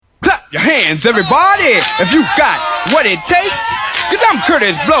your hands, everybody, if you got what it takes. Cause I'm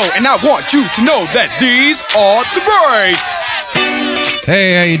Curtis Blow, and I want you to know that these are the breaks.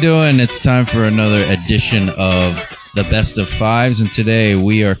 Hey, how you doing? It's time for another edition of the Best of Fives, and today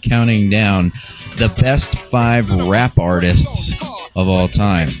we are counting down the best 5 rap artists of all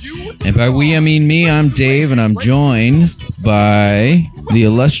time. And by we, I mean me. I'm Dave, and I'm joined by the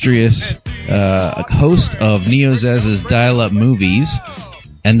illustrious host of NEOZAZ's Dial-Up Movies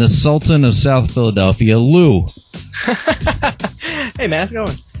and the Sultan of South Philadelphia, Lou. Hey, man, how's it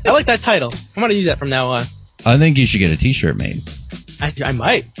going? I like that title. I'm going to use that from now on. I think you should get a t-shirt made. I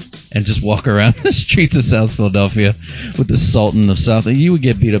might. And just walk around the streets of South Philadelphia with the Sultan of South. You would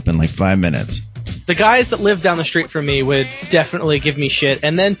get beat up in like 5 minutes. The guys that live down the street from me would definitely give me shit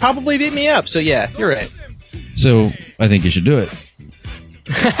and then probably beat me up. So, yeah, you're right. So, I think you should do it.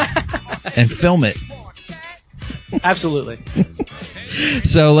 And film it. Absolutely.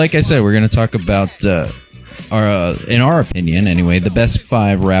 So, like I said, we're going to talk about, in our opinion anyway, the best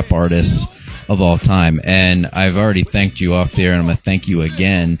 5 rap artists of all time. And I've already thanked you off there, and I'm going to thank you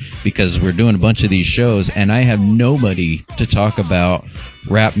again because we're doing a bunch of these shows, and I have nobody to talk about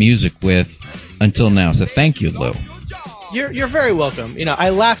rap music with until now. So thank you, Lou. You're very welcome. You know, I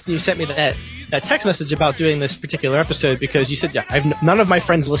laughed when you sent me that text message about doing this particular episode because you said, yeah, none of my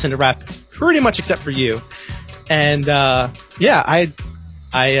friends listen to rap pretty much except for you. And, yeah, I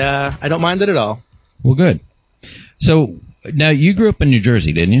don't mind it at all. Well, good. So, now you grew up in New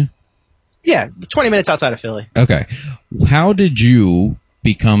Jersey, didn't you? Yeah, 20 minutes outside of Philly. Okay. How did you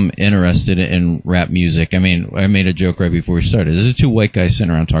become interested in rap music? I mean, I made a joke right before we started. This is 2 white guys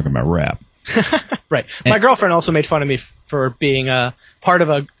sitting around talking about rap. Right. My girlfriend also made fun of me for being part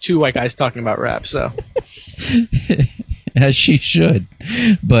of 2 white guys talking about rap, so. As she should.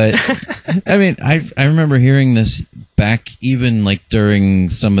 But, I mean, I remember hearing this back even, like,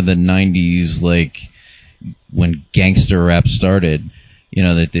 during some of the 90s, like, when gangster rap started, you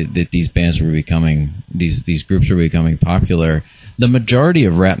know, that these bands were becoming, these groups were becoming popular. The majority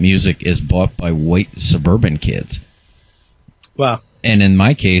of rap music is bought by white suburban kids. Wow. And in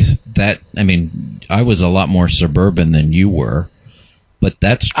my case, I was a lot more suburban than you were, but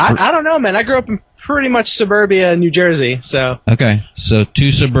that's... I don't know, man. I grew up in pretty much suburbia, New Jersey, so... Okay, so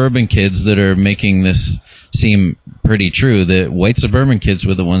 2 suburban kids that are making this seem pretty true, that white suburban kids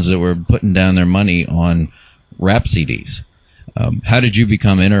were the ones that were putting down their money on rap CDs. How did you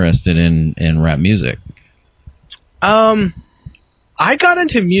become interested in rap music? I got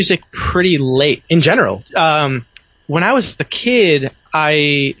into music pretty late, in general. When I was a kid,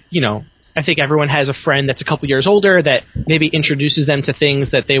 I think everyone has a friend that's a couple years older that maybe introduces them to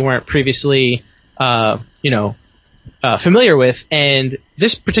things that they weren't previously, familiar with. And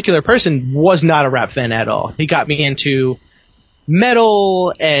this particular person was not a rap fan at all. He got me into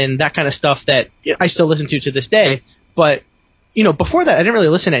metal and that kind of stuff that I still listen to this day. But, before that, I didn't really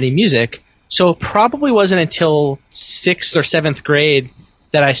listen to any music. So it probably wasn't until 6th or 7th grade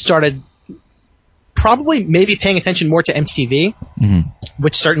that I started probably maybe paying attention more to MTV,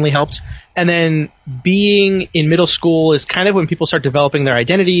 which certainly helped. And then being in middle school is kind of when people start developing their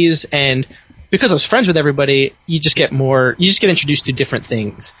identities. And because I was friends with everybody, you just get introduced to different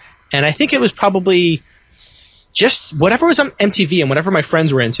things. And I think it was probably just whatever was on MTV and whatever my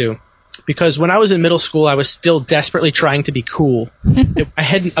friends were into. Because when I was in middle school, I was still desperately trying to be cool. I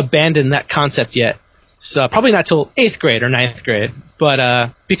hadn't abandoned that concept yet. So probably not till 8th grade or 9th grade.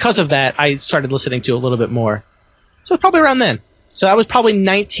 But because of that, I started listening to a little bit more. So probably around then. So that was probably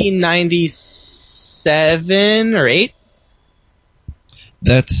 1997 or 8.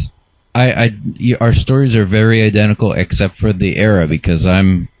 That's our stories are very identical except for the era because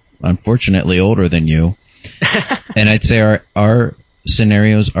I'm unfortunately older than you. And I'd say our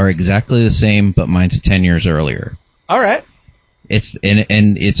scenarios are exactly the same, but mine's 10 years earlier. All right.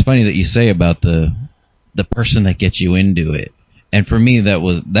 And it's funny that you say about the person that gets you into it. And for me,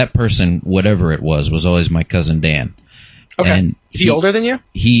 that person, whatever it was always my cousin Dan. Okay. And is he older than you?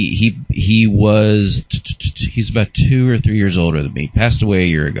 He's about 2 or 3 years older than me. Passed away a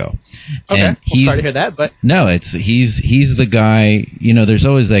year ago. Okay. Well, sorry to hear that, but no, he's the guy. There's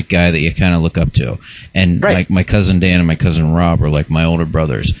always that guy that you kind of look up to, and right. Like my cousin Dan and my cousin Rob are like my older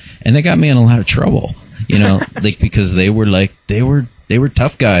brothers, and they got me in a lot of trouble. Like because they were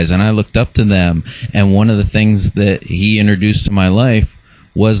tough guys, and I looked up to them. And one of the things that he introduced to my life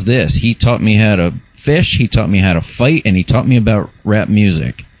was this. He taught me how to fish. He taught me how to fight, and he taught me about rap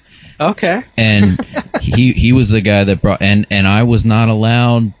music. Okay. And he was the guy that brought and I was not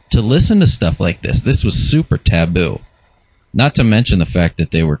allowed to listen to stuff like this. This was super taboo. Not to mention the fact that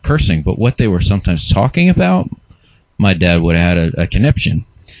they were cursing, but what they were sometimes talking about, my dad would have had a conniption.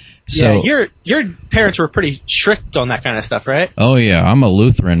 So, yeah, your parents were pretty strict on that kind of stuff, right? Oh yeah, I'm a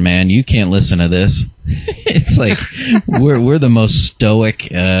Lutheran, man. You can't listen to this. It's like we're the most stoic,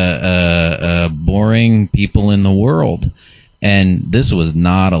 boring people in the world, and this was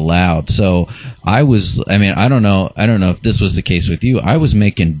not allowed. So I don't know if this was the case with you. I was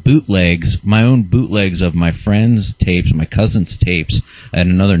making bootlegs, my own bootlegs of my friends' tapes, my cousin's tapes, and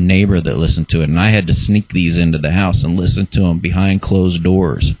another neighbor that listened to it, and I had to sneak these into the house and listen to them behind closed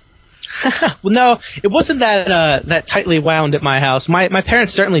doors. Well, no, it wasn't that tightly wound at my house. My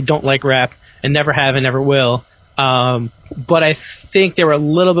parents certainly don't like rap and never have and never will. But I think they were a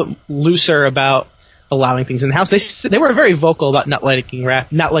little bit looser about allowing things in the house. They were very vocal about not liking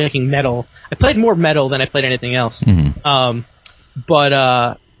rap, not liking metal. I played more metal than I played anything else. Mm-hmm.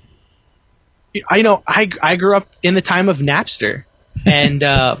 But I grew up in the time of Napster, and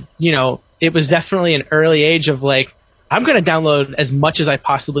it was definitely an early age of like, I'm going to download as much as I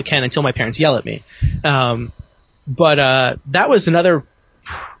possibly can until my parents yell at me. But that was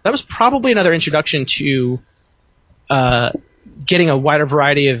probably another introduction to getting a wider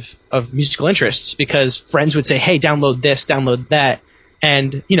variety of musical interests, because friends would say, hey, download this, download that.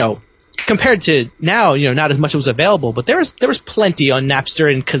 And, compared to now, not as much was available, but there was plenty on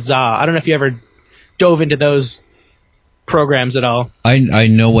Napster and Kazaa. I don't know if you ever dove into those programs at all. I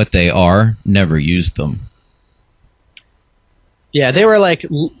know what they are, never used them. Yeah, they were like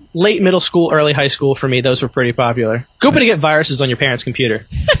late middle school, early high school for me. Those were pretty popular. Good way to get viruses on your parents' computer.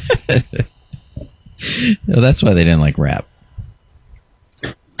 Well, that's why they didn't like rap.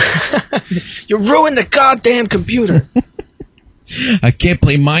 You ruined the goddamn computer. I can't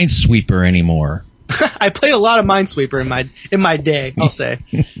play Minesweeper anymore. I played a lot of Minesweeper in my day, I'll say.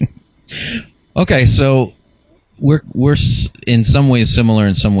 Okay, so we're in some ways similar,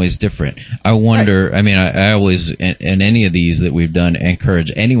 in some ways different. I wonder. Right. I mean, I always, in any of these that we've done,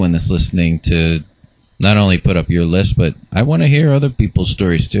 encourage anyone that's listening to not only put up your list, but I want to hear other people's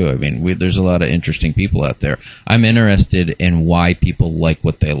stories too. I mean, there's a lot of interesting people out there. I'm interested in why people like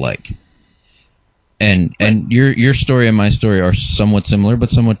what they like. And your story and my story are somewhat similar, but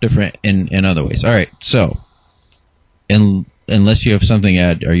somewhat different in other ways. All right, so unless you have something to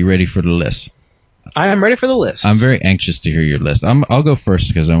add, are you ready for the list? I am ready for the list. I'm very anxious to hear your list. I'll go first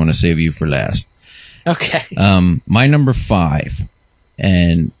because I want to save you for last. Okay. My number 5,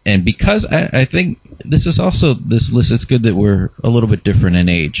 and because I think this is also, this list, it's good that we're a little bit different in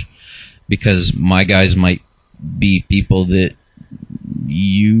age, because my guys might be people that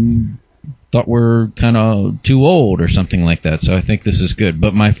you thought were kind of too old or something like that. So I think this is good.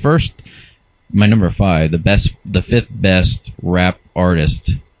 But my number 5, the fifth best rap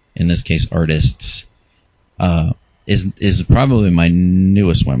artist, in this case artists, is probably my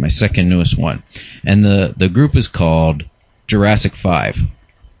newest one, my second newest one. And the group is called Jurassic 5.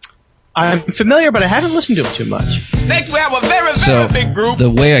 I'm familiar, but I haven't listened to it too much. Next we have a very, very big group. The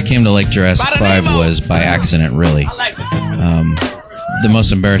way I came to like Jurassic 5 was by accident, really. The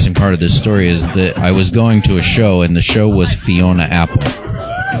most embarrassing part of this story is that I was going to a show, and the show was Fiona Apple.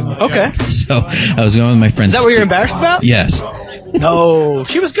 Okay. So I was going with my friend. Is that what you're embarrassed about? Yes. No,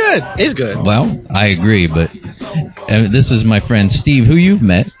 she was good. Is good. Well, I agree, but this is my friend Steve, who you've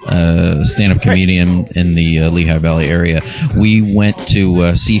met, a stand-up comedian in the Lehigh Valley area. We went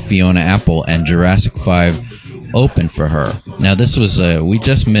to see Fiona Apple, and Jurassic 5 opened for her. Now, this was we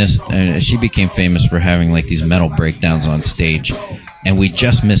just missed. She became famous for having like these metal breakdowns on stage, and we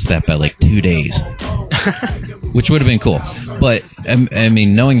just missed that by like 2 days. Which would have been cool. But, I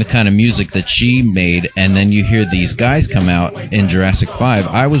mean, knowing the kind of music that she made, and then you hear these guys come out in Jurassic 5,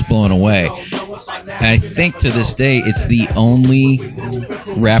 I was blown away. And I think to this day, it's the only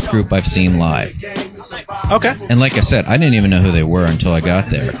rap group I've seen live. Okay. And like I said, I didn't even know who they were until I got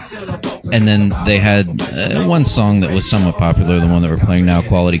there. And then they had one song that was somewhat popular, the one that we're playing now,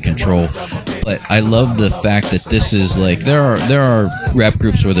 Quality Control. But I love the fact that this is like, there are rap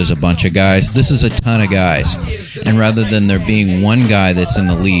groups where there's a bunch of guys. This is a ton of guys. And rather than there being one guy that's in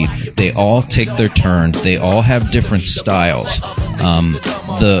the lead, they all take their turn. They all have different styles.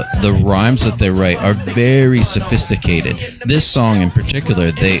 The rhymes that they write are very sophisticated. This song in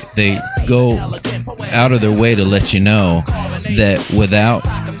particular, they go out of their way to let you know that without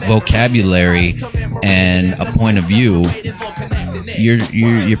vocabulary and a point of view,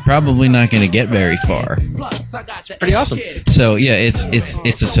 you're probably not going to get very far. Pretty awesome. So yeah,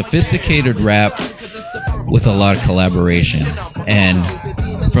 it's a sophisticated rap with a lot of collaboration. And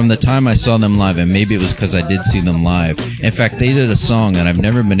from the time I saw them live, and maybe it was because I did see them live. In fact, they did a song, and I've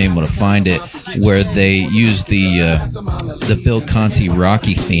never been able to find it, where they used the Bill Conti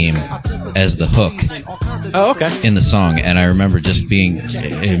Rocky theme as the hook. Oh, okay. In the song, and I remember just being,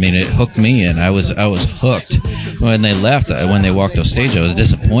 it hooked me, and I was hooked. When they left, when they walked off stage, I was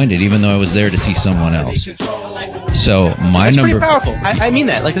disappointed, even though I was there to see someone else. So That's pretty powerful. I mean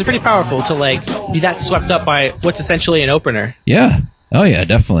that. Like, it's pretty powerful to like be that swept up by what's essentially an opener. Yeah. Oh yeah,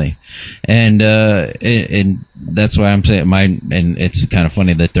 definitely. And that's why I'm saying and it's kind of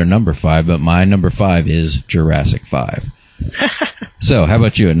funny that they're number 5, but my number 5 is Jurassic 5. So, how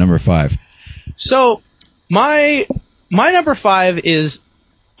about you at number 5? So, my number 5 is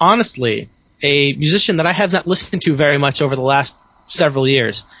honestly a musician that I have not listened to very much over the last several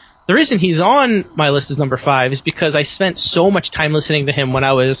years. The reason he's on my list as number 5 is because I spent so much time listening to him when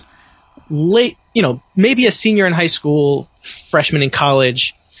I was late, maybe a senior in high school, freshman in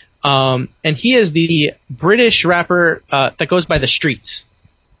college. And he is the British rapper that goes by The Streets.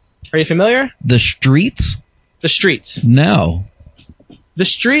 Are you familiar? The Streets? The Streets. No. The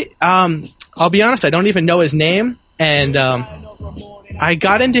Street, I'll be honest, I don't even know his name. And I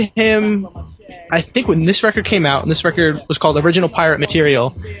got into him, I think, when this record came out, and this record was called Original Pirate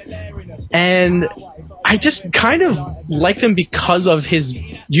Material. And I just kind of liked him because of his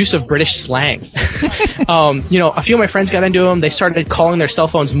use of British slang. A few of my friends got into him. They started calling their cell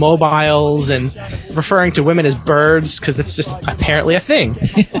phones mobiles and referring to women as birds because it's just apparently a thing.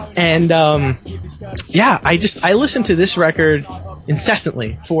 And I listened to this record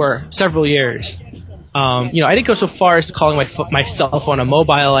incessantly for several years. I didn't go so far as to calling my cell phone a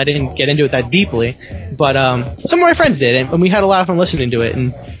mobile. I didn't get into it that deeply, but some of my friends did, and we had a lot of fun listening to it.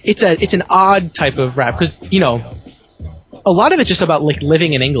 And it's an odd type of rap because a lot of it's just about like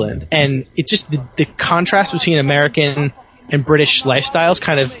living in England, and it's just the contrast between American and British lifestyles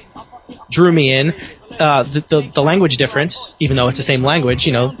kind of drew me in. The language difference, even though it's the same language,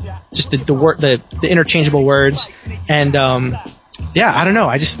 just the interchangeable words, and I don't know.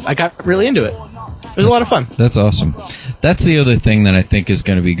 I got really into it. It was a lot of fun. That's awesome. That's the other thing that I think is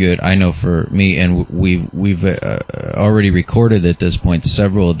going to be good. I know for me, and we've already recorded at this point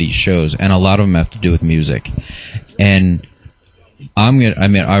several of these shows, and a lot of them have to do with music. And I've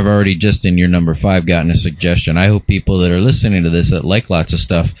already just in your number 5 gotten a suggestion. I hope people that are listening to this that like lots of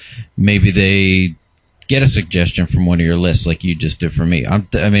stuff, maybe they get a suggestion from one of your lists like you just did for me.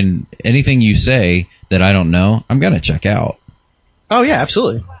 Anything you say that I don't know, I'm going to check out. Oh, yeah,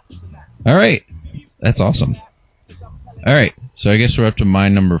 absolutely. All right. That's awesome. All right, so I guess we're up to my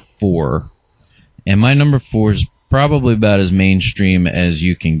number 4. And my number 4 is probably about as mainstream as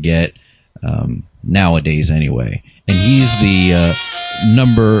you can get nowadays anyway. And he's the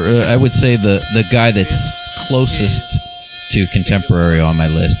I would say the guy that's closest to contemporary on my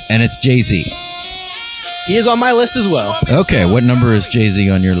list, and it's Jay-Z. He is on my list as well. Okay, what number is Jay-Z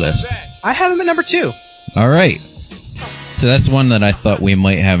on your list? I have him at number 2. All right. So that's one that I thought we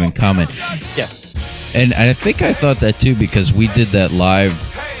might have in common. Yes. And I think I thought that too because we did that live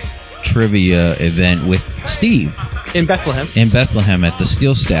trivia event with Steve. In Bethlehem. In Bethlehem at the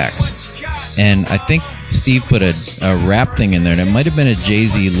Steel Stacks. And I think Steve put a rap thing in there, and it might have been a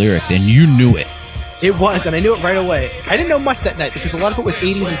Jay-Z lyric, and you knew it. It was, and I knew it right away. I didn't know much that night because a lot of it was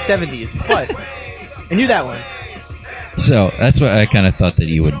 80s and 70s, but I knew that one. So that's why I kind of thought that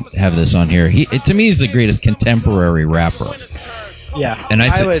you would have this on here. To me, he's the greatest contemporary rapper. Yeah. And I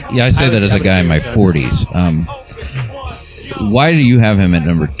say that as a guy in my 40s. Why do you have him at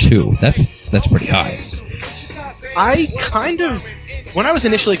number 2? That's pretty high. I kind of, when I was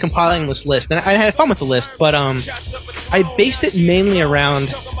initially compiling this list, and I had fun with the list, but I based it mainly around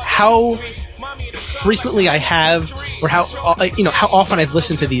how frequently I have, or how often I've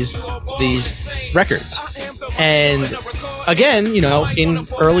listened to these records. And again, in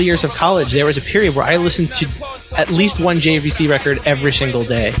early years of college, there was a period where I listened to at least one JVC record every single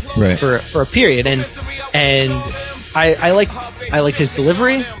day, right, for a period, and I liked his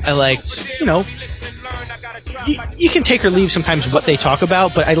delivery. I liked, you can take or leave sometimes what they talk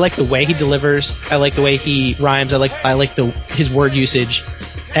about, but I like the way he delivers. I like the way he rhymes. I like his word usage,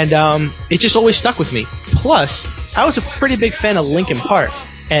 and it just always stuck with me. Plus, I was a pretty big fan of Linkin Park,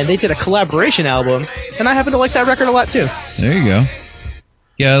 and they did a collaboration album, and I happen to like that record a lot too. There you go.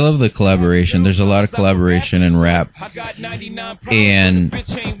 Yeah, I love the collaboration. There's a lot of collaboration in rap. And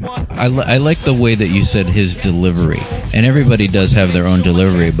I like the way that you said his delivery. And everybody does have their own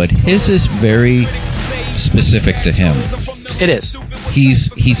delivery, but his is very specific to him. It is.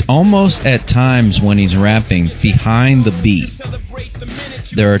 He's almost at times when he's rapping behind the beat.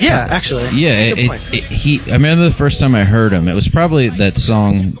 There are actually. Yeah, I remember the first time I heard him. It was probably that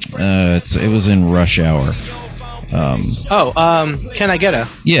song. It was in Rush Hour. Can I Get a?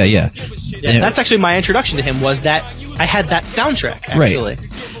 Yeah. That's actually my introduction to him. Was that I had that soundtrack actually.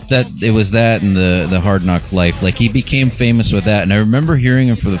 Right. that it was that and the Hard Knock Life. Like, he became famous with that, and I remember hearing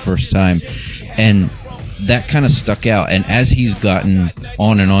him for the first time, and that kind of stuck out. And as he's gotten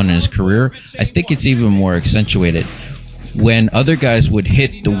on and on in his career, I think it's even more accentuated. When other guys would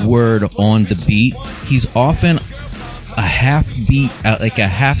hit the word on the beat, he's often a half beat, like a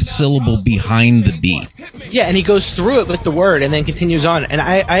half syllable behind the beat. Yeah, and he goes through it with the word and then continues on. And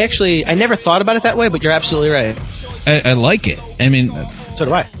I never thought about it that way, but you're absolutely right. I like it. I mean, so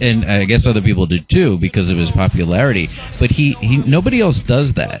do I. And I guess other people do too because of his popularity. But he nobody else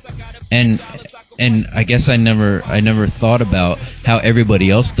does that. And I guess I never thought about how everybody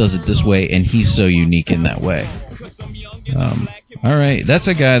else does it this way, and he's so unique in that way. All right, that's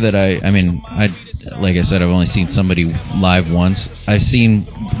a guy that I like I said, I've only seen somebody live once. I've seen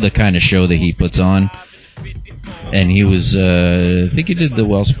the kind of show that he puts on, and he was I think he did the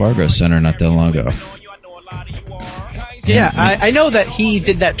Wells Fargo Center not that long ago. Yeah, I know that he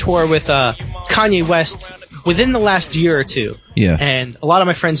did that tour with Kanye West within the last year or two. Yeah. And a lot of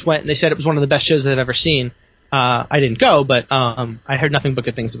my friends went, and they said it was one of the best shows they've ever seen. I didn't go, but I heard nothing but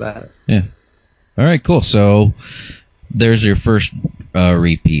good things about it. Yeah. All right, cool. So there's your first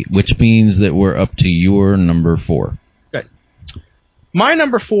repeat, which means that we're up to your number 4. Good. My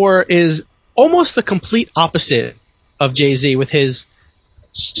number 4 is almost the complete opposite of Jay-Z with his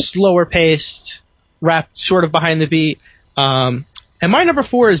slower paced rap sort of behind the beat. And my number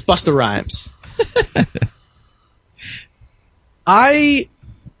 4 is Busta Rhymes.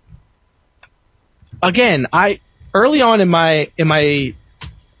 Early on in my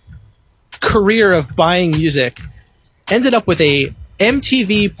career of buying music, ended up with a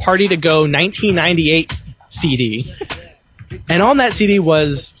MTV Party to Go 1998 CD, and on that CD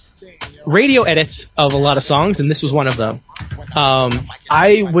was radio edits of a lot of songs, and this was one of them.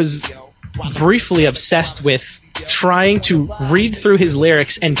 I was briefly obsessed with trying to read through his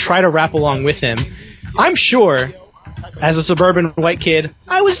lyrics and try to rap along with him. I'm sure, as a suburban white kid,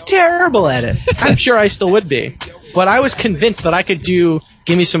 I was terrible at it. I'm sure I still would be. But I was convinced that I could do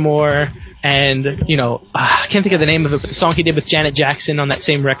Give Me Some More and, I can't think of the name of it, but the song he did with Janet Jackson on that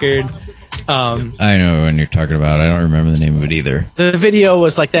same record. I know when you're talking about. I don't remember the name of it either. The video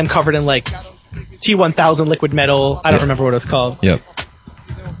was like them covered in like T-1000 liquid metal. I don't remember what it was called. Yep.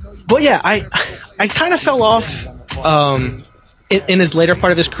 But yeah, I kind of fell off in his later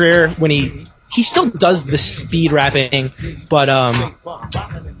part of his career when he still does the speed rapping, but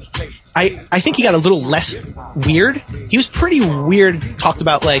I think he got a little less weird. He was pretty weird, talked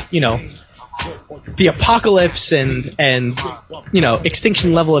about like, the apocalypse and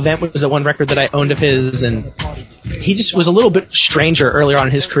extinction level event was the one record that I owned of his, and he just was a little bit stranger earlier on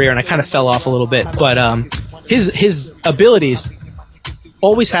in his career, and I kind of fell off a little bit. But his abilities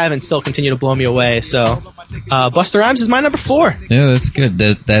always have and still continue to blow me away. So Busta Rhymes is my number 4. Yeah, that's good.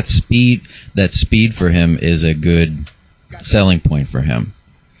 That speed for him is a good selling point for him.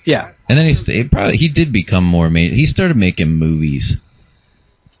 Yeah. And then he did become more he started making movies.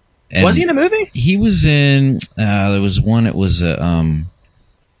 And was he in a movie? He was in there was one. It was a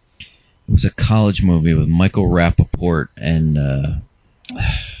college movie with Michael Rappaport and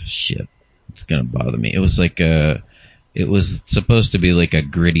shit. It's gonna bother me. It was like it was supposed to be like a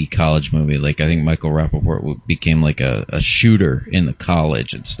gritty college movie. Like, I think Michael Rappaport became like a shooter in the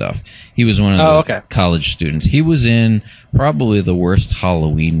college and stuff. He was one of the college students. He was in probably the worst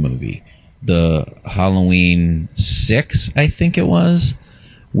Halloween movie, the Halloween 6, I think it was.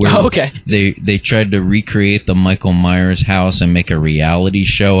 Where they tried to recreate the Michael Myers house and make a reality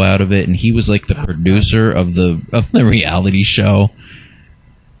show out of it, and he was like the producer of the reality show.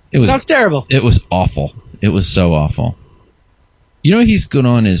 Sounds terrible. It was awful. It was so awful. He's good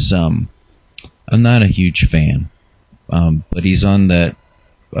on is I'm not a huge fan, but he's on that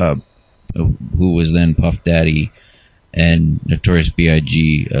who was then Puff Daddy and Notorious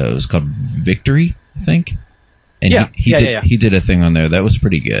B.I.G. It was called Victory, I think. And he did a thing on there that was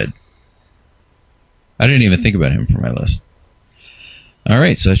pretty good. I didn't even think about him for my list. All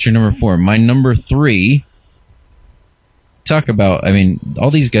right, so that's your number 4. My number 3. Talk about. All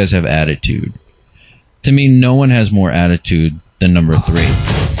these guys have attitude. To me, no one has more attitude than number 3,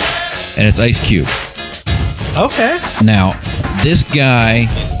 and it's Ice Cube. Okay. Now, this guy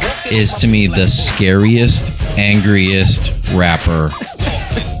is to me the scariest, angriest rapper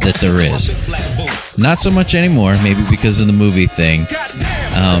that there is. Not so much anymore, maybe because of the movie thing.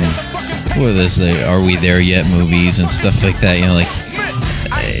 What is the Are We There Yet movies and stuff like that.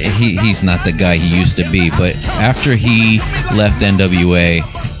 He's not the guy he used to be. But after he left NWA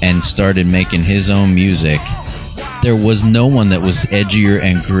and started making his own music, there was no one that was edgier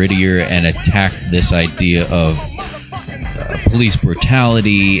and grittier and attacked this idea of police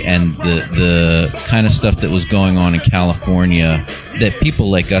brutality and the kind of stuff that was going on in California that people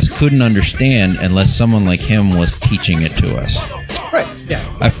like us couldn't understand unless someone like him was teaching it to us. Right,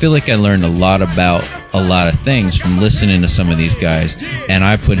 yeah. I feel like I learned a lot about a lot of things from listening to some of these guys, and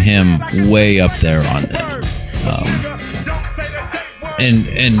I put him way up there on them.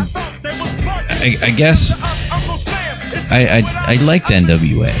 And I guess I liked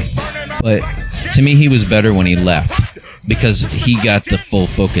NWA, but to me he was better when he left because he got the full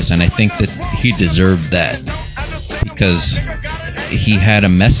focus, and I think that he deserved that because he had a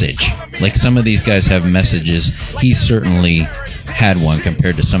message. Like some of these guys have messages. He certainly had one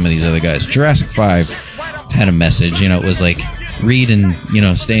compared to some of these other guys. Jurassic 5 had a message. You know, it was like read and, you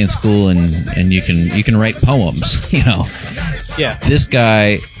know, stay in school and you can write poems, you know. Yeah. This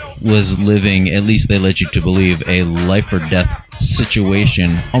guy was living, at least they led you to believe, a life or death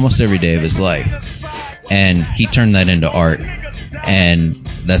situation almost every day of his life. And he turned that into art, and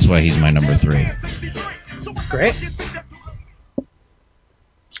that's why he's my number 3. Great.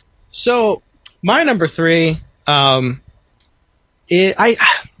 So, my number 3, I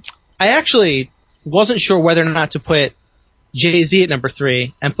actually wasn't sure whether or not to put Jay-Z at number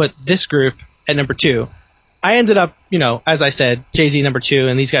 3 and put this group at number 2. I ended up, you know, as I said, Jay-Z number 2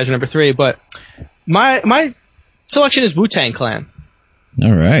 and these guys are number 3, but my selection is Wu-Tang Clan.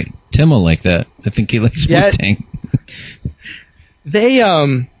 All right. Tim will like that. I think he likes Wu-Tang.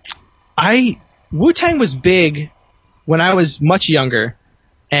 Wu-Tang was big when I was much younger,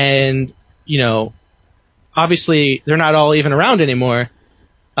 and, you know, obviously they're not all even around anymore,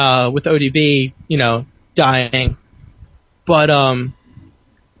 with ODB, you know, dying. But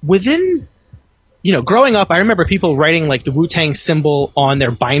within, you know, growing up, I remember people writing like the Wu-Tang symbol on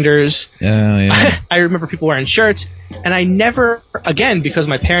their binders. Yeah. I remember people wearing shirts, and I never, again, because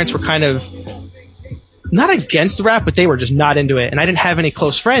my parents were kind of not against rap, but they were just not into it, and I didn't have any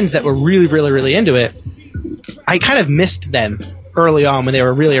close friends that were really, really, really into it. I kind of missed them early on when they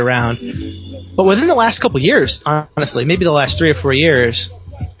were really around. But within the last couple years, honestly, maybe the last 3 or 4 years,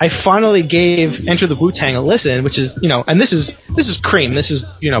 I finally gave Enter the Wu-Tang a listen, which is, you know, and this is cream. This is,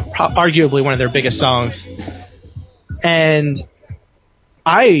 you know, arguably one of their biggest songs. And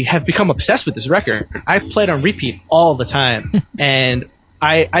I have become obsessed with this record. I play it on repeat all the time. And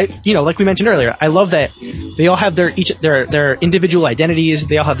I, you know, like we mentioned earlier, I love that they all have their individual identities.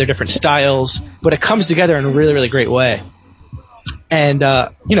 They all have their different styles, but it comes together in a really, really great way. And,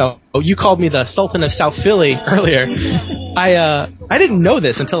 you know, you called me the Sultan of South Philly earlier. I didn't know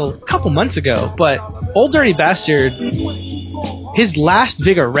this until a couple months ago, but Old Dirty Bastard, his last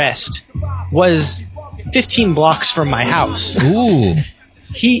big arrest was 15 blocks from my house. Ooh.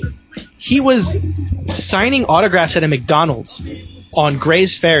 He was signing autographs at a McDonald's on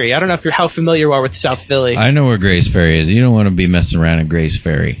Gray's Ferry. I don't know how familiar you are with South Philly. I know where Gray's Ferry is. You don't want to be messing around at Gray's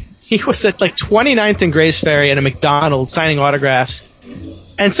Ferry. He was at like 29th and Gray's Ferry at a McDonald's signing autographs,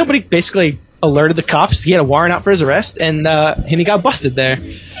 and somebody basically alerted the cops. He had a warrant out for his arrest, and he got busted there.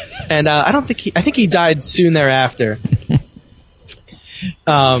 And I think he died soon thereafter.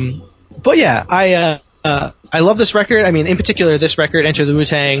 But yeah, I love this record. I mean, in particular, this record, Enter the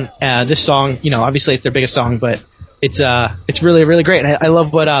Wu-Tang. This song, you know, obviously it's their biggest song, but it's really, really great. And I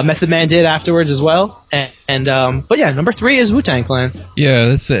love what Method Man did afterwards as well. But yeah, number 3 is Wu-Tang Clan.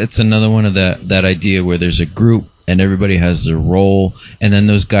 Yeah, it's another one of that idea where there's a group and everybody has their role, and then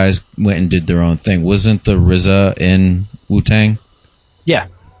those guys went and did their own thing. Wasn't the RZA in Wu-Tang? Yeah.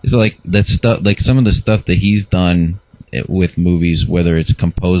 It's like that stuff, like some of the stuff that he's done with movies, whether it's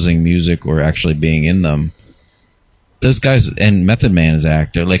composing music or actually being in them. Those guys, and Method Man is an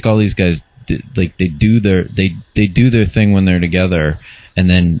actor. Like all these guys, like they do their thing when they're together, and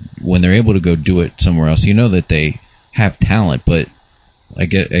then when they're able to go do it somewhere else, you know that they have talent. But I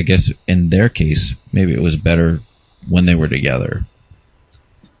guess in their case, maybe it was better when they were together.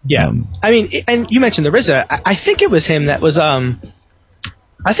 Yeah, I mean, and you mentioned the RZA. I think it was him that was.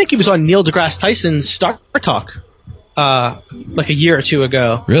 I think he was on Neil deGrasse Tyson's Star Talk, like a year or two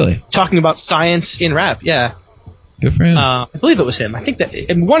ago. Really? Talking about science in rap. Yeah. Good for him. I believe it was him. I think that,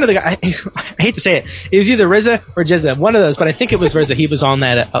 and one of the guys, I hate to say it, it was either RZA or Jizza, one of those, but I think it was RZA. He was on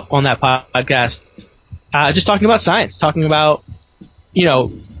that podcast, just talking about science, talking about, you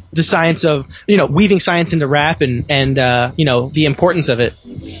know, the science of, you know, weaving science into rap and you know, the importance of it.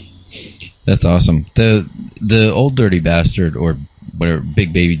 That's awesome. The Old Dirty Bastard, or whatever,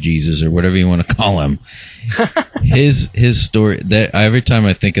 Big Baby Jesus, or whatever you want to call him, his story, that every time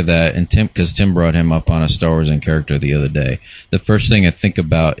I think of that, and because Tim brought him up on a Star Wars in character the other day, the first thing I think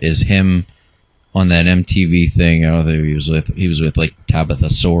about is him on that MTV thing. I don't think he was with like Tabitha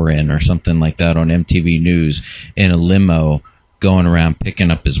Soren or something like that on MTV News in a limo going around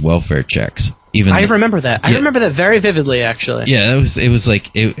picking up his welfare checks. I remember that. I remember that very vividly, actually. Yeah,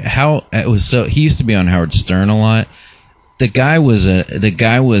 it was so. He used to be on Howard Stern a lot. The guy was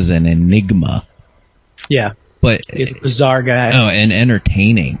an enigma. Yeah, but he's a bizarre guy. Oh, and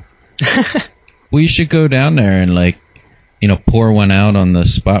entertaining. Well, you should go down there and pour one out on the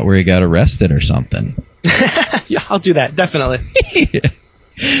spot where he got arrested or something. Yeah, I'll do that, definitely. Yeah.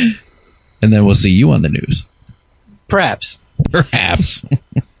 And then we'll see you on the news. Perhaps.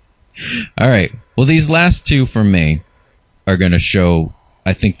 All right. Well, these last two for me are going to show,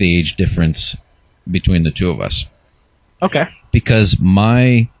 I think, the age difference between the two of us. Okay. Because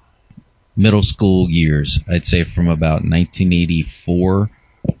my middle school years, I'd say from about 1984,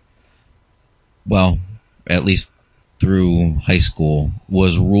 well, at least through high school,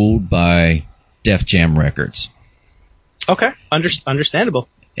 was ruled by Def Jam Records. Okay. Understandable.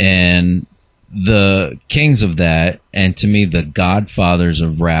 And the kings of that, and to me, the godfathers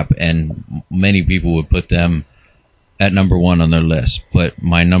of rap, and many people would put them at number one on their list. But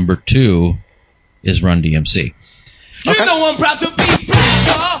my number two is Run DMC. Okay. You know I'm proud to be black,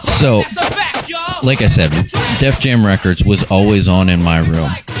 y'all. So, like I said, Def Jam Records was always on in my room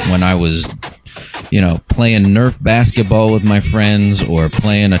when I was, playing Nerf basketball with my friends or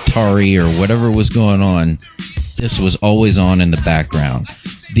playing Atari or whatever was going on. This was always on in the background.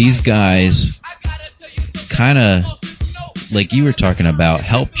 These guys kind of, like you were talking about,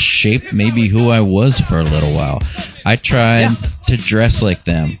 helped shape maybe who I was for a little while. I tried to dress like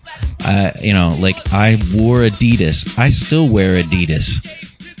them. I wore Adidas. I still wear Adidas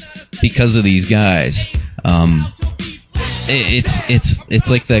because of these guys. It's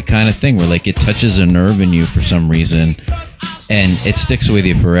like that kind of thing where like it touches a nerve in you for some reason, and it sticks with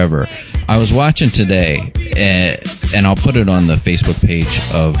you forever. I was watching today, and I'll put it on the Facebook page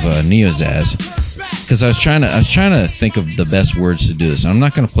of NEOZAZ, because I was trying to think of the best words to do this. I'm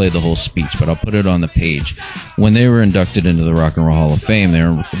not going to play the whole speech, but I'll put it on the page. When they were inducted into the Rock and Roll Hall of Fame,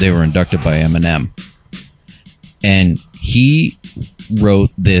 they were inducted by Eminem, and he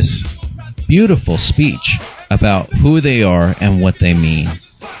wrote this beautiful speech about who they are and what they mean.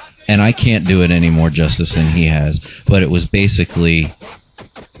 And I can't do it any more justice than he has, but it was basically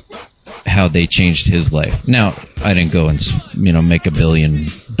how they changed his life. Now, I didn't go and make $1 billion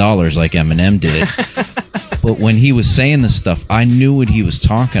like Eminem did, but when he was saying this stuff, I knew what he was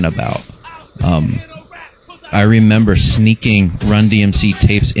talking about. I remember sneaking Run DMC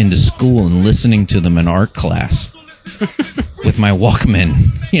tapes into school and listening to them in art class with my Walkman,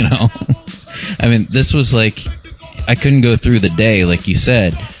 I mean, this was like, I couldn't go through the day, like you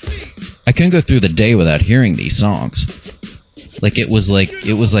said. I couldn't go through the day without hearing these songs. Like it was like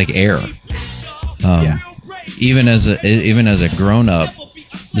air. Even as a grown up,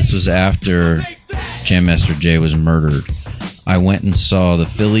 this was after Jam Master Jay was murdered. I went and saw the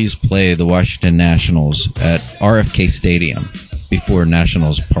Phillies play the Washington Nationals at RFK Stadium before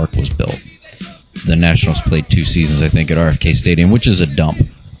Nationals Park was built. The Nationals played 2 seasons, I think, at RFK Stadium, which is a dump.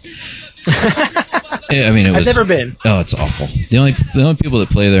 I mean, I've never been. Oh, it's awful. The only people that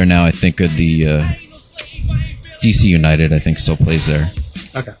play there now, I think, are the DC United. I think still plays there.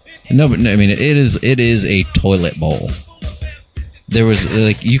 Okay. No, but I mean, it is a toilet bowl. There was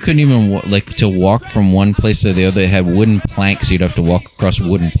you couldn't even to walk from one place to the other. They had wooden planks. You'd have to walk across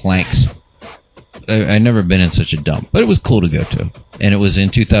wooden planks. I'd never been in such a dump, but it was cool to go to. And it was in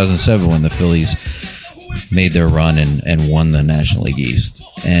 2007 when the Phillies made their run and won the National League East.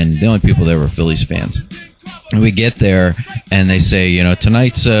 And the only people there were Phillies fans. And we get there, and they say,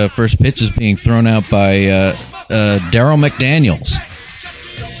 tonight's first pitch is being thrown out by Darryl McDaniels.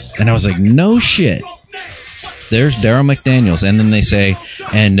 And I was like, no shit. There's Darryl McDaniels. And then they say,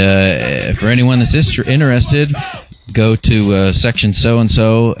 and for anyone that's interested, go to section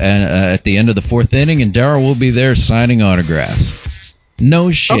so-and-so and at the end of the 4th inning, and Darryl will be there signing autographs.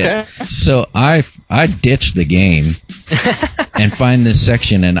 No shit. Okay. So I ditched the game and find this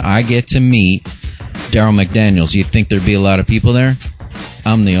section, and I get to meet Darryl McDaniels. You'd think there'd be a lot of people there.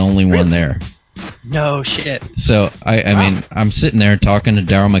 I'm the only one there. No shit. So I mean, I'm sitting there talking to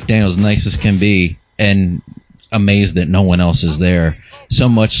Darryl McDaniels, nice as can be, and amazed that no one else is there. So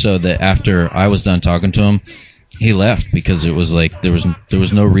much so that after I was done talking to him, he left because it was like there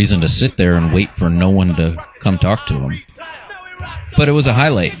was no reason to sit there and wait for no one to come talk to him. But it was a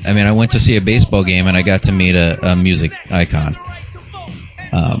highlight. I mean, I went to see a baseball game, and I got to meet a music icon.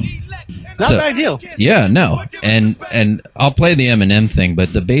 It's not a bad deal. Yeah, no. And I'll play the Eminem thing,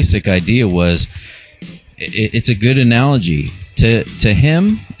 but the basic idea was it's a good analogy. To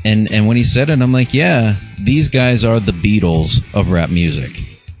him, And when he said it, I'm like, yeah, these guys are the Beatles of rap music.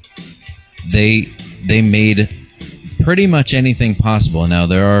 They made pretty much anything possible. Now,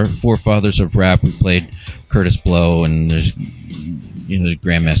 there are forefathers of rap who played Curtis Blow, and there's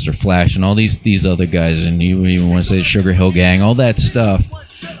Grandmaster Flash and all these other guys, and you even want to say Sugar Hill Gang, all that stuff.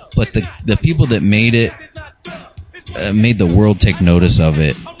 But the people that made it, made the world take notice of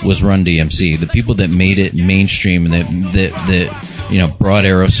it, was Run DMC. The people that made it mainstream and that brought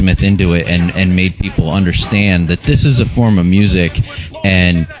Aerosmith into it and made people understand that this is a form of music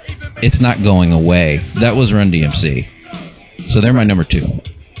and it's not going away. That was Run DMC. So they're my number 2.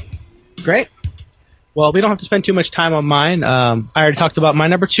 Great. Well, we don't have to spend too much time on mine. I already talked about my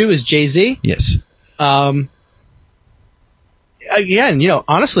number 2 is Jay-Z. Yes. Again,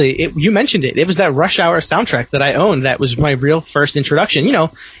 honestly, you mentioned it. It was that Rush Hour soundtrack that I owned that was my real first introduction.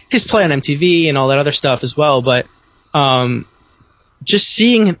 His play on MTV and all that other stuff as well. But just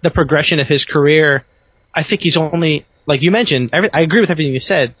seeing the progression of his career, I think he's only, like you mentioned, I agree with everything you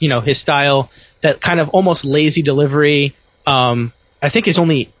said. His style, that kind of almost lazy delivery, I think is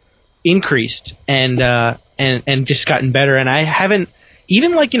only increased and just gotten better. And I haven't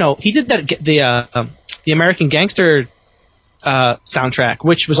even he did that the American Gangster soundtrack,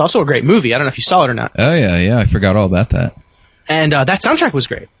 which was also a great movie. I don't know if you saw it or not. Oh yeah, I forgot all about that. And that soundtrack was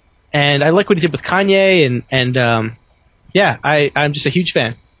great. And I like what he did with Kanye, and I'm just a huge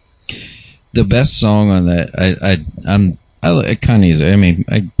fan. The best song on that, Kanye's. I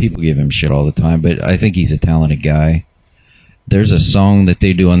mean, people give him shit all the time, but I think he's a talented guy. There's a song that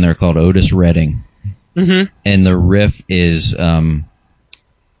they do on there called Otis Redding, and the riff is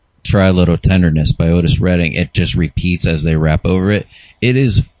 "Try a Little Tenderness" by Otis Redding. It just repeats as they rap over it. It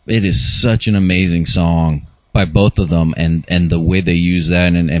is such an amazing song by both of them, and the way they use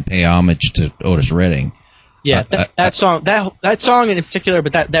that and pay homage to Otis Redding. Yeah, that song in particular,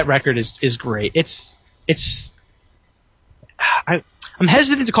 but that record is great. I'm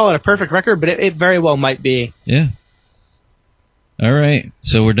hesitant to call it a perfect record, but it very well might be. Yeah. All right,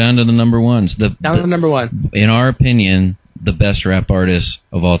 so we're down to the number ones. Down to the number 1. In our opinion, the best rap artists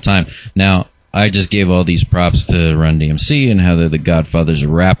of all time. Now, I just gave all these props to Run DMC and how they're the godfathers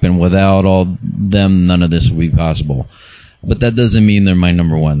of rap, and without all them, none of this would be possible. But that doesn't mean they're my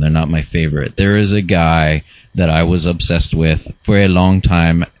number 1. They're not my favorite. There is a guy that I was obsessed with for a long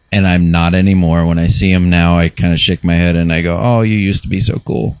time, and I'm not anymore. When I see him now, I kind of shake my head and I go, oh, you used to be so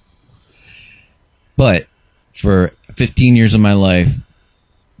cool. But for 15 years of my life,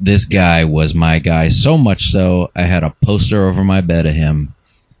 this guy was my guy, so much so I had a poster over my bed of him,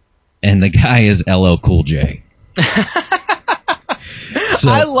 and the guy is LL Cool J.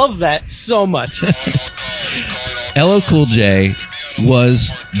 I love that so much. LL Cool J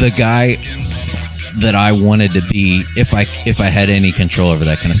was the guy that I wanted to be if I had any control over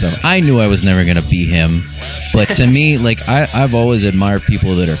that kind of stuff. I knew I was never going to be him, but to me, like I've always admired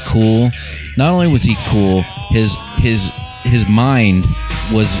people that are cool. Not only was he cool, his mind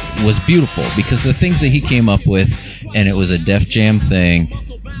was beautiful, because the things that he came up with, and it was a Def Jam thing,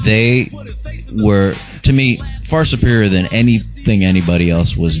 they were, to me, far superior than anything anybody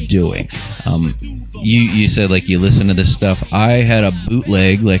else was doing. You said, like, you listen to this stuff. I had a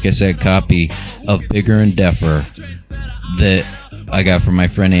bootleg, like I said, copy of Bigger and Deffer that I got from my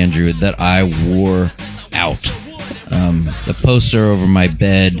friend Andrew that I wore out. The poster over my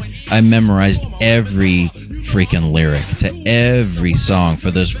bed, I memorized every freaking lyric to every song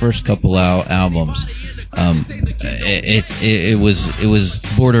for those first couple albums. It was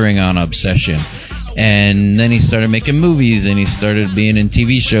bordering on obsession. And then he started making movies, and he started being in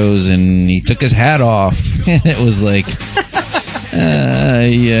TV shows, and he took his hat off. And it was like,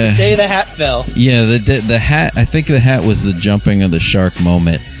 yeah. Day the hat fell. Yeah, the hat. I think the hat was the jumping of the shark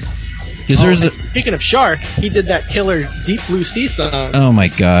moment. Speaking of shark, he did that killer Deep Blue Sea song. Oh my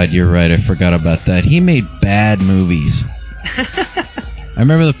God, you're right. I forgot about that. He made bad movies. I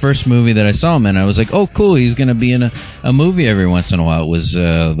remember the first movie that I saw him in, I was like, oh, cool, he's going to be in a movie every once in a while. It was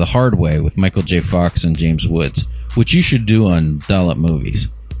The Hard Way with Michael J. Fox and James Woods, which you should do on Dollop Movies.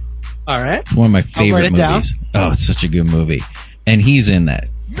 All right. It's one of my favorite movies. Down. Oh, it's such a good movie. And he's in that.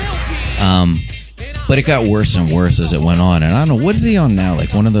 But it got worse and worse as it went on. And I don't know, what is he on now?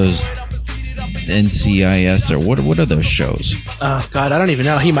 Like one of those NCIS or what are those shows? Oh, God, I don't even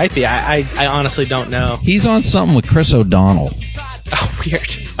know. He might be. I honestly don't know. He's on something with Chris O'Donnell. Oh, weird.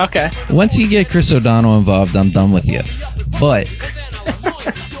 Okay. Once you get Chris O'Donnell involved, I'm done with you. But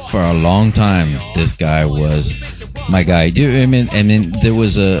for a long time, this guy was my guy. I mean, there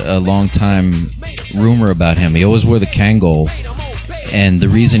was a long time rumor about him. He always wore the Kangol, and the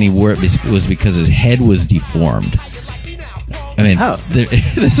reason he wore it was because his head was deformed. I mean,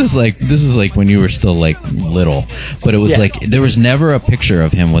 this is like when you were still like little, but it was like there was never a picture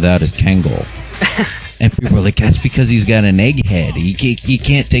of him without his Kangol, and people were like, "That's because he's got an egghead. He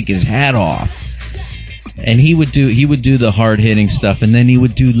can't take his hat off." And he would do the hard hitting stuff, and then he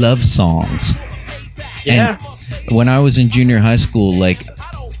would do love songs. Yeah. And when I was in junior high school, like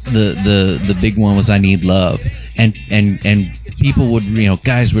the big one was "I Need Love," and people would,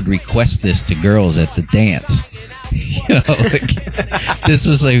 guys would request this to girls at the dance. This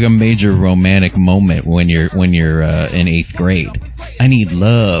was like a major romantic moment when you're in 8th grade. I need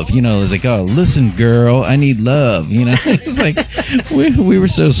love. It was like, oh, listen, girl, I need love. It's like we were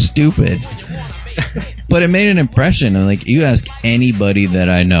so stupid, but it made an impression. And like, you ask anybody that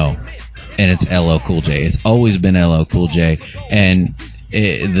I know, and it's LL Cool J. It's always been LL Cool J, and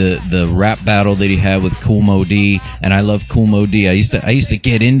the rap battle that he had with Kool Moe Dee, and I love Kool Moe Dee. I used to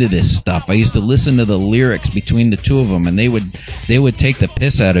get into this stuff. I used to listen to the lyrics between the two of them, and they would take the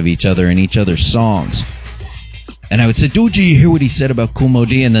piss out of each other in each other's songs. And I would say, "Dude, did you hear what he said about Kool Moe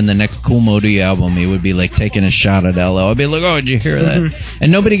Dee?" And then the next Kool Moe Dee album, he would be like taking a shot at LL. I'd be like, "Oh, did you hear that?" Mm-hmm.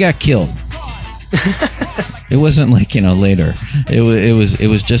 And nobody got killed. It wasn't like later. It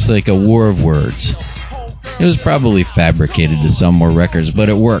was just like a war of words. It was probably fabricated to sell more records, but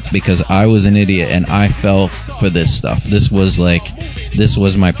it worked because I was an idiot and I fell for this stuff. This was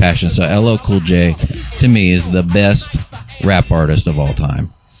my passion. So LL Cool J, to me, is the best rap artist of all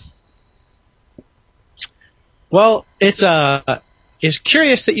time. Well, it's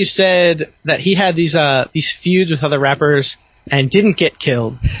curious that you said that he had these feuds with other rappers and didn't get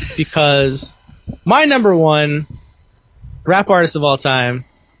killed, because my number one rap artist of all time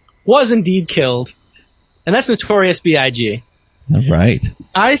was indeed killed. And that's Notorious B.I.G. All right.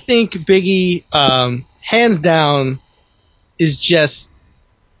 I think Biggie, hands down, is just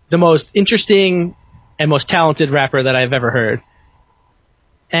the most interesting and most talented rapper that I've ever heard.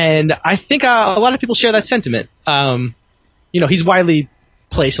 And I think a lot of people share that sentiment. He's widely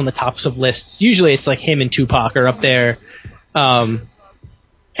placed on the tops of lists. Usually it's like him and Tupac are up there. And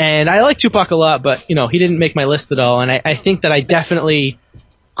I like Tupac a lot, but, he didn't make my list at all. And I think that I definitely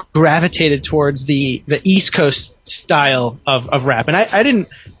gravitated towards the East Coast style of rap, and I don't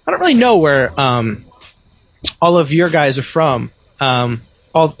really know where all of your guys are from, all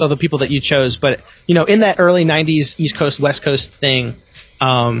of the people that you chose, but in that early 90s East Coast West Coast thing,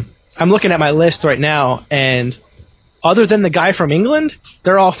 I'm looking at my list right now, and other than the guy from England,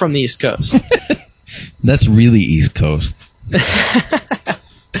 they're all from the East Coast. That's really East Coast. He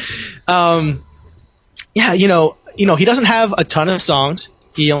doesn't have a ton of songs.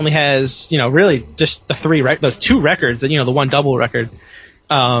 He only has, really just the two records, the one double record.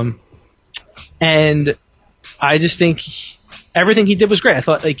 And I just think everything he did was great. I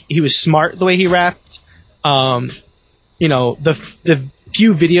thought like he was smart the way he rapped. The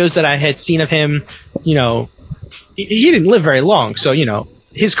few videos that I had seen of him, he didn't live very long. So,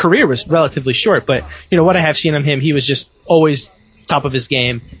 his career was relatively short, but what I have seen of him, he was just always top of his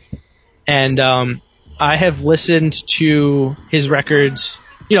game. And, I have listened to his records.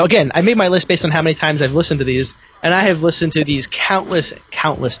 Again, I made my list based on how many times I've listened to these, and I have listened to these countless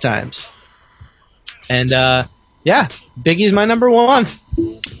times. And, Biggie's my number one.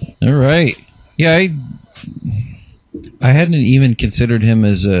 All right. Yeah, I hadn't even considered him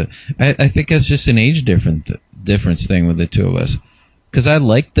as I think that's just an age difference thing with the two of us. Because I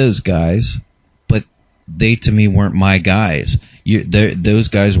liked those guys, but they, to me, weren't my guys. Those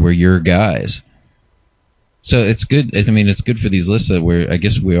guys were your guys. So it's good. I mean, it's good for these lists that we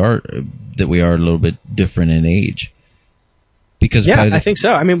are a little bit different in age. Because I think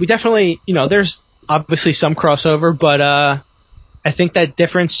so. I mean, we definitely, there's obviously some crossover, but I think that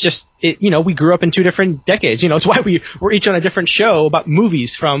difference just, we grew up in two different decades. It's why we're each on a different show about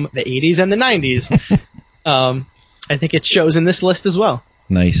movies from the 80s and the 90s. I think it shows in this list as well.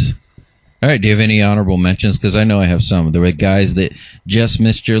 Nice. All right. Do you have any honorable mentions? Because I know I have some. There were guys that just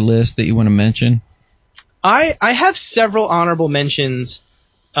missed your list that you want to mention. I have several honorable mentions,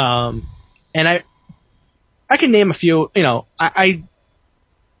 and I can name a few. They're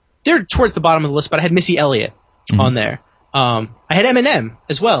towards the bottom of the list, but I had Missy Elliott on there. I had Eminem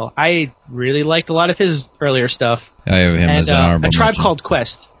as well. I really liked a lot of his earlier stuff. I have him as an honorable mention. A Tribe Called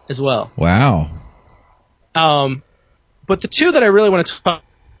Quest as well. Wow. But the two that I really want to talk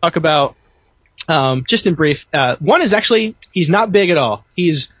about, just in brief, one is actually, he's not big at all.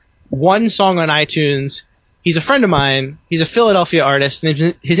 He's one song on iTunes. He's a friend of mine. He's a Philadelphia artist.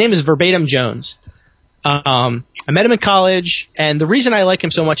 His name is Verbatim Jones. I met him in college, and the reason I like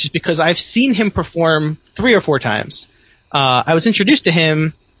him so much is because I've seen him perform 3 or 4 times. I was introduced to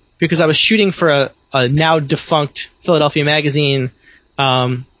him because I was shooting for a now defunct Philadelphia magazine.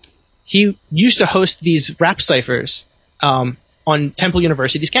 He used to host these rap ciphers on Temple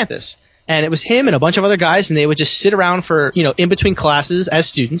University's campus. And it was him and a bunch of other guys, and they would just sit around for, in between classes as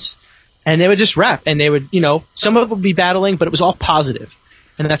students, and they would just rap. And they would, some of them would be battling, but it was all positive.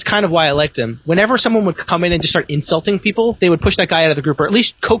 And that's kind of why I liked him. Whenever someone would come in and just start insulting people, they would push that guy out of the group, or at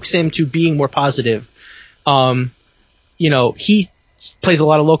least coax him to being more positive. He plays a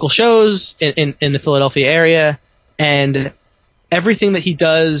lot of local shows in the Philadelphia area, and everything that he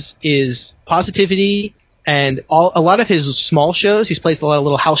does is positivity. And a lot of his small shows, he's played a lot of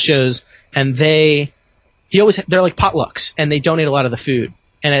little house shows, and they're like potlucks, and they donate a lot of the food.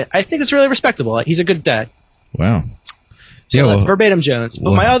 And I think it's really respectable. He's a good dad. Wow. So that's verbatim Jones.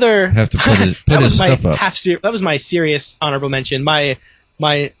 But my other have to put his stuff up. That was my serious honorable mention. My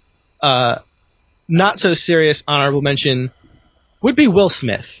not so serious honorable mention would be Will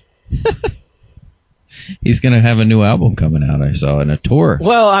Smith. He's going to have a new album coming out, I saw, and a tour.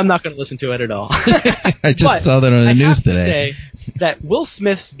 Well, I'm not going to listen to it at all. I just saw that on the news today. I have to say that Will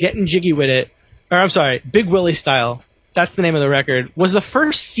Smith's Getting Jiggy With It, or I'm sorry, Big Willie Style, that's the name of the record, was the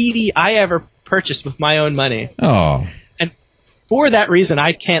first CD I ever purchased with my own money. Oh. And for that reason,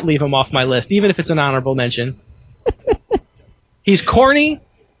 I can't leave him off my list, even if it's an honorable mention. He's corny.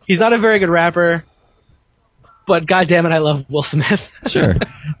 He's not a very good rapper. But goddammit, I love Will Smith. Sure.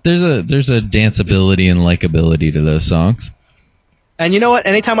 There's a danceability and likability to those songs. And you know what?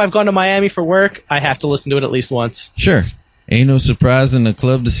 Anytime I've gone to Miami for work, I have to listen to it at least once. Sure. Ain't no surprise in the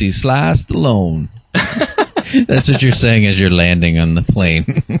club to see Sly Stallone. That's what you're saying as you're landing on the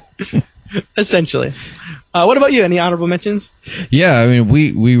plane. Essentially. What about you? Any honorable mentions? Yeah, I mean,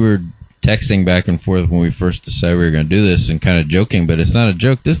 we were texting back and forth when we first decided we were going to do this and kind of joking, but it's not a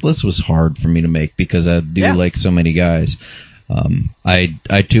joke. This list was hard for me to make because I do like so many guys. I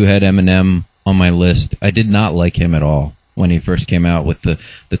too had Eminem on my list. I did not like him at all when he first came out with the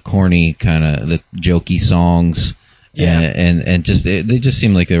corny kind of the jokey songs. Yeah. And just they just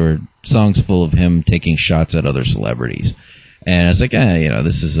seemed like they were songs full of him taking shots at other celebrities. And I was like,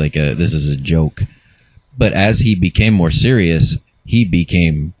 this is a joke. But as he became more serious, he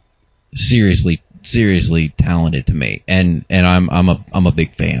became seriously talented to me, and I'm a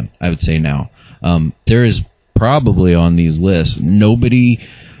big fan. I would say now there is probably on these lists nobody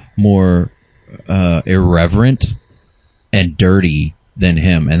more irreverent and dirty than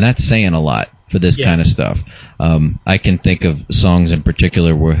him, and that's saying a lot for this kind of stuff. I can think of songs in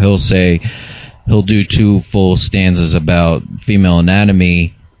particular where he'll do 2 full stanzas about female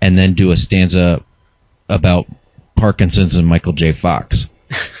anatomy and then do a stanza about Parkinson's and Michael J. Fox.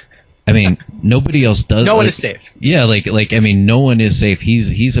 I mean, nobody else does. No one is safe. Yeah, I mean, no one is safe.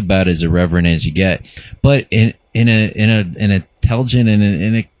 He's about as irreverent as you get, but in an intelligent and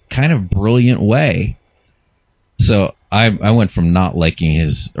in a kind of brilliant way. So I went from not liking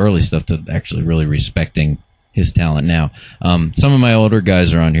his early stuff to actually really respecting his talent now. Some of my older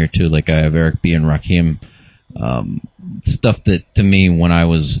guys are on here too. Like I have Eric B. and Rakim. Stuff that to me when I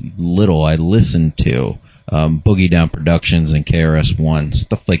was little I listened to. Boogie Down Productions and KRS-One,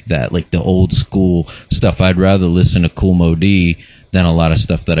 stuff like that, like the old school stuff. I'd rather listen to Kool Moe Dee than a lot of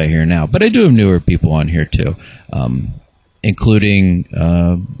stuff that I hear now. But I do have newer people on here too, including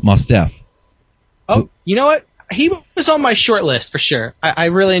Mos Def. Oh, you know what? He was on my short list for sure. I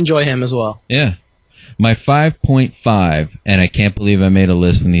really enjoy him as well. Yeah. My 5.5, and I can't believe I made a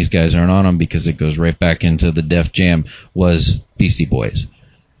list and these guys aren't on them because it goes right back into the Def Jam, was Beastie Boys.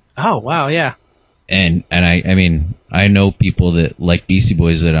 Oh, wow, yeah. And I mean, I know people that like Beastie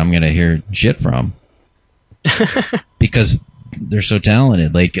Boys that I'm going to hear shit from because they're so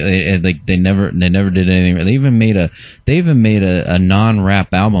talented. Like they never did anything. They even made a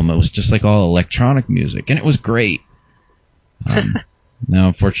non-rap album. It was just like all electronic music, and it was great. Now,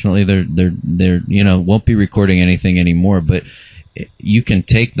 unfortunately, they're won't be recording anything anymore. But you can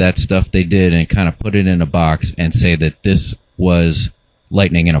take that stuff they did and kind of put it in a box and say that this was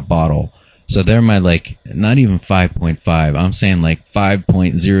lightning in a bottle. So they're my, not even 5.5. I'm saying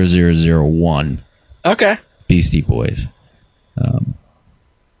 5.0001. Okay. Beastie Boys. All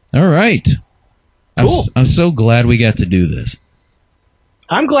right. Cool. I'm so glad we got to do this.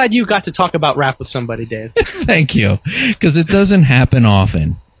 I'm glad you got to talk about rap with somebody, Dave. Thank you. Because it doesn't happen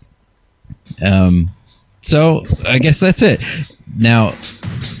often. So I guess that's it. Now,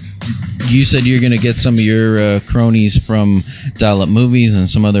 you said you're going to get some of your cronies from Dial Up Movies and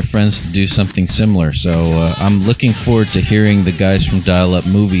some other friends to do something similar. So I'm looking forward to hearing the guys from Dial Up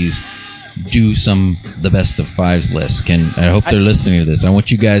Movies do the best of fives list. I hope they're listening to this. I want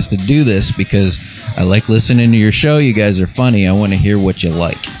you guys to do this because I like listening to your show. You guys are funny. I want to hear what you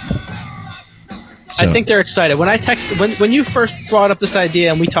like. So, I think they're excited. When I texted, when you first brought up this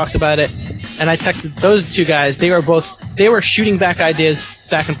idea and we talked about it, and I texted those two guys, they were shooting back ideas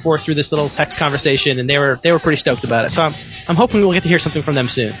back and forth through this little text conversation, and they were pretty stoked about it. So I'm hoping we'll get to hear something from them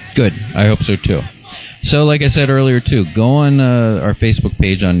soon. Good. I hope so too. So, like I said earlier too, go on our Facebook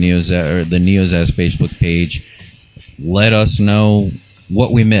page on NEOZAZ, or the NEOZAZ Facebook page. Let us know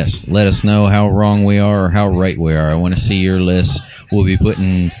what we missed. Let us know how wrong we are or how right we are. I want to see your list. We'll be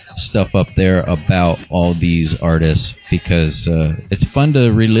putting stuff up there about all these artists because it's fun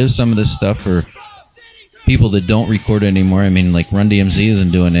to relive some of this stuff for people that don't record anymore. I mean, like Run DMC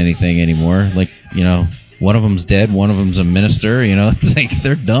isn't doing anything anymore. Like, one of them's dead, one of them's a minister. It's like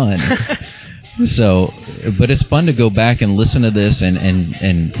they're done. So, but it's fun to go back and listen to this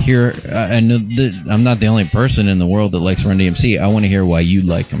and hear. I know that I'm not the only person in the world that likes Run DMC. I want to hear why you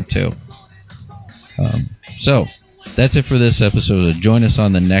like them too. So, that's it for this episode. Join us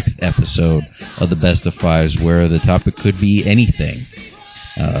on the next episode of the Best of Fives, where the topic could be anything.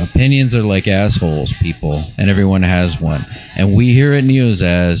 Opinions are like assholes, people, and everyone has one. And we here at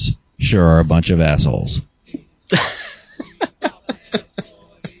NEOZAZ sure are a bunch of assholes.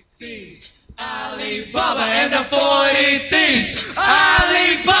 Alibaba and the 40 Thieves.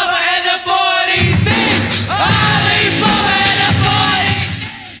 Alibaba.